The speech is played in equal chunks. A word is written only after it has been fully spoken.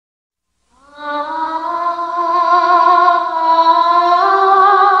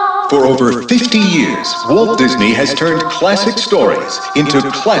For over 50 years, Walt Disney has turned classic stories into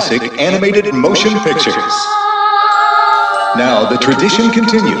classic animated motion pictures. Now the tradition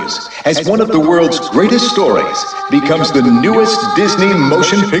continues as one of the world's greatest stories becomes the newest Disney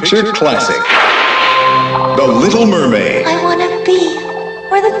motion picture classic, The Little Mermaid. I want to be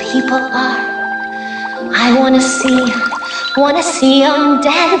where the people are. I want to see them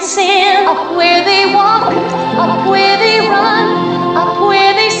dancing up where they walk, up where they run, up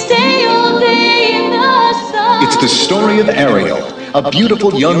where they stay all day in the sun. It's the story of Ariel, a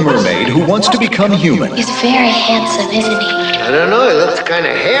beautiful young mermaid who wants to become human. He's very handsome, isn't he? I don't know, he looks kind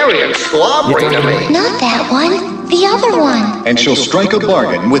of hairy and slobbery to me. Not that one, the other one. And she'll strike a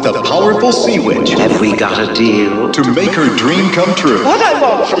bargain with a powerful sea witch Have we got a deal? to make her dream come true. What I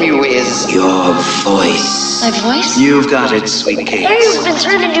want from you is your voice. My voice? You've got it, sweet cake. Ariel's been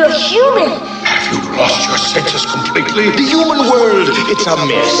turned into a human. Have you lost your senses completely? The human world, it's a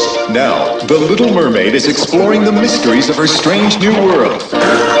mess. Now, the Little Mermaid is exploring the mysteries of her strange new world.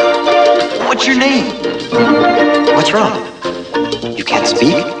 What's your name? What's wrong? You can't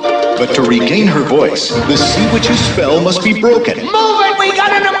speak? But to regain her voice, the sea witch's spell must be broken. Move it! We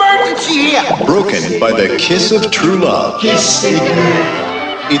got an emergency here! Broken by the kiss of true love. Kissing her.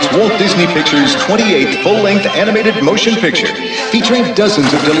 It's Walt Disney Pictures' 28th full-length animated motion picture, featuring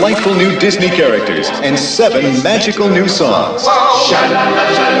dozens of delightful new Disney characters and 7 magical new songs.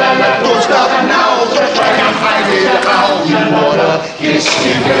 Sha-la-la-la-la-la, don't stop now. Try to find it out. You wanna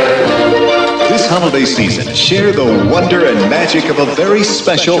kissing her. This holiday season, share the wonder and magic of a very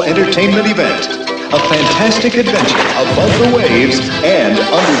special entertainment event. A fantastic adventure above the waves and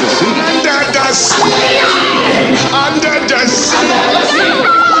under the sea. Under the sea. Under the sea.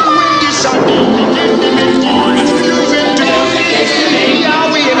 When the sun are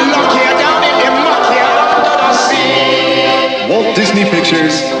we in luck here down in the muck here under the sea? Walt Disney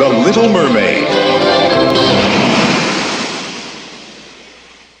Pictures' The Little Mermaid.